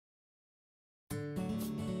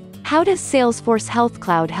How does Salesforce Health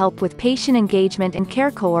Cloud help with patient engagement and care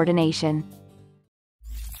coordination?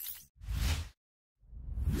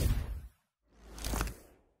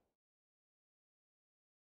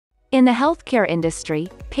 In the healthcare industry,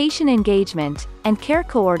 patient engagement and care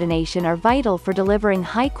coordination are vital for delivering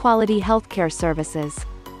high-quality healthcare services.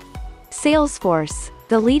 Salesforce,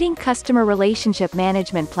 the leading customer relationship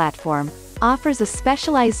management platform, offers a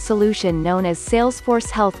specialized solution known as Salesforce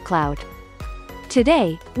Health Cloud.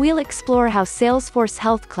 Today, we'll explore how Salesforce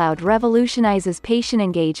Health Cloud revolutionizes patient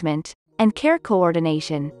engagement and care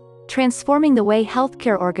coordination, transforming the way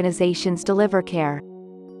healthcare organizations deliver care.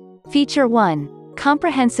 Feature 1.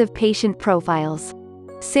 Comprehensive patient profiles.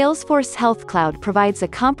 Salesforce Health Cloud provides a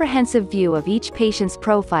comprehensive view of each patient's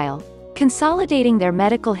profile, consolidating their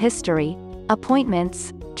medical history,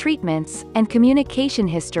 appointments, treatments, and communication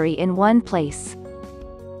history in one place.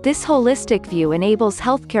 This holistic view enables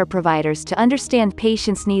healthcare providers to understand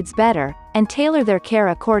patients' needs better and tailor their care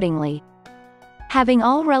accordingly. Having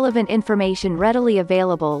all relevant information readily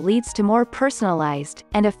available leads to more personalized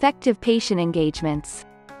and effective patient engagements.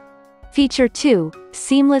 Feature 2.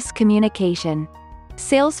 Seamless communication.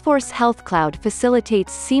 Salesforce Health Cloud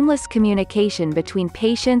facilitates seamless communication between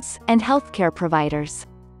patients and healthcare providers.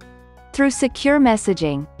 Through secure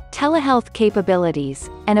messaging, telehealth capabilities,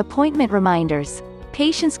 and appointment reminders,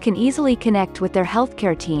 patients can easily connect with their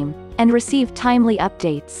healthcare team and receive timely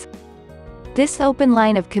updates. This open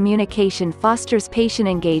line of communication fosters patient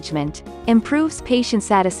engagement, improves patient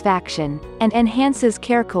satisfaction, and enhances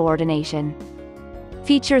care coordination.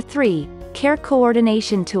 Feature 3. Care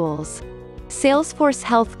coordination tools. Salesforce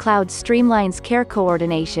Health Cloud streamlines care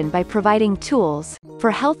coordination by providing tools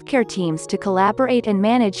for healthcare teams to collaborate and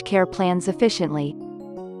manage care plans efficiently.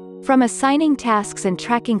 From assigning tasks and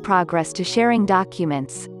tracking progress to sharing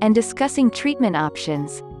documents and discussing treatment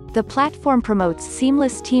options, the platform promotes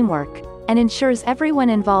seamless teamwork and ensures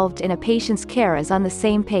everyone involved in a patient's care is on the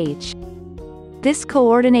same page. This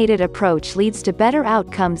coordinated approach leads to better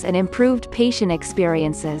outcomes and improved patient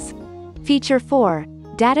experiences. Feature 4.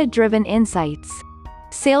 Data-driven insights.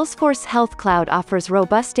 Salesforce Health Cloud offers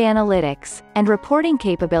robust analytics and reporting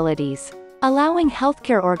capabilities, allowing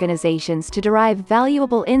healthcare organizations to derive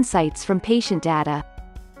valuable insights from patient data.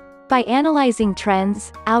 By analyzing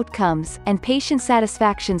trends, outcomes, and patient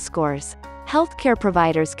satisfaction scores, healthcare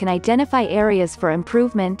providers can identify areas for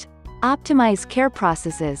improvement, optimize care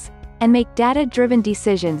processes, and make data-driven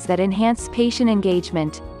decisions that enhance patient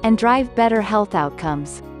engagement and drive better health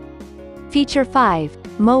outcomes. Feature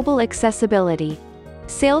 5. Mobile accessibility.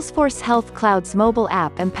 Salesforce Health Cloud's mobile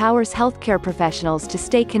app empowers healthcare professionals to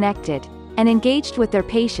stay connected and engaged with their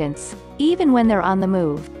patients, even when they're on the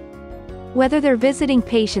move. Whether they're visiting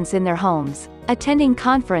patients in their homes, attending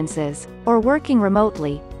conferences, or working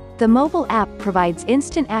remotely, the mobile app provides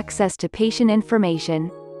instant access to patient information,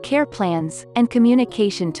 care plans, and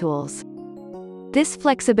communication tools. This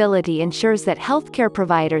flexibility ensures that healthcare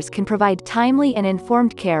providers can provide timely and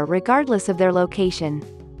informed care regardless of their location.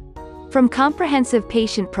 From comprehensive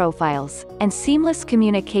patient profiles and seamless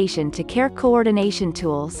communication to care coordination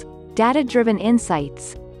tools, data-driven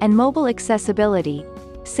insights, and mobile accessibility,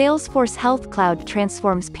 Salesforce Health Cloud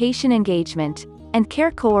transforms patient engagement and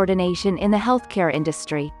care coordination in the healthcare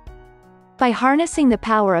industry. By harnessing the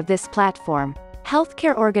power of this platform,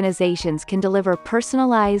 healthcare organizations can deliver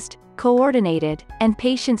personalized, coordinated, and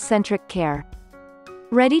patient-centric care.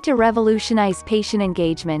 Ready to revolutionize patient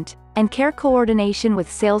engagement and care coordination with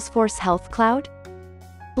Salesforce Health Cloud?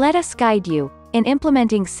 Let us guide you in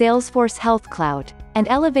implementing Salesforce Health Cloud and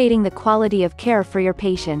elevating the quality of care for your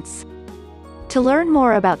patients. To learn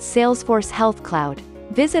more about Salesforce Health Cloud,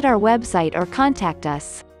 visit our website or contact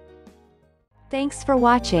us. Thanks for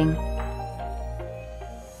watching.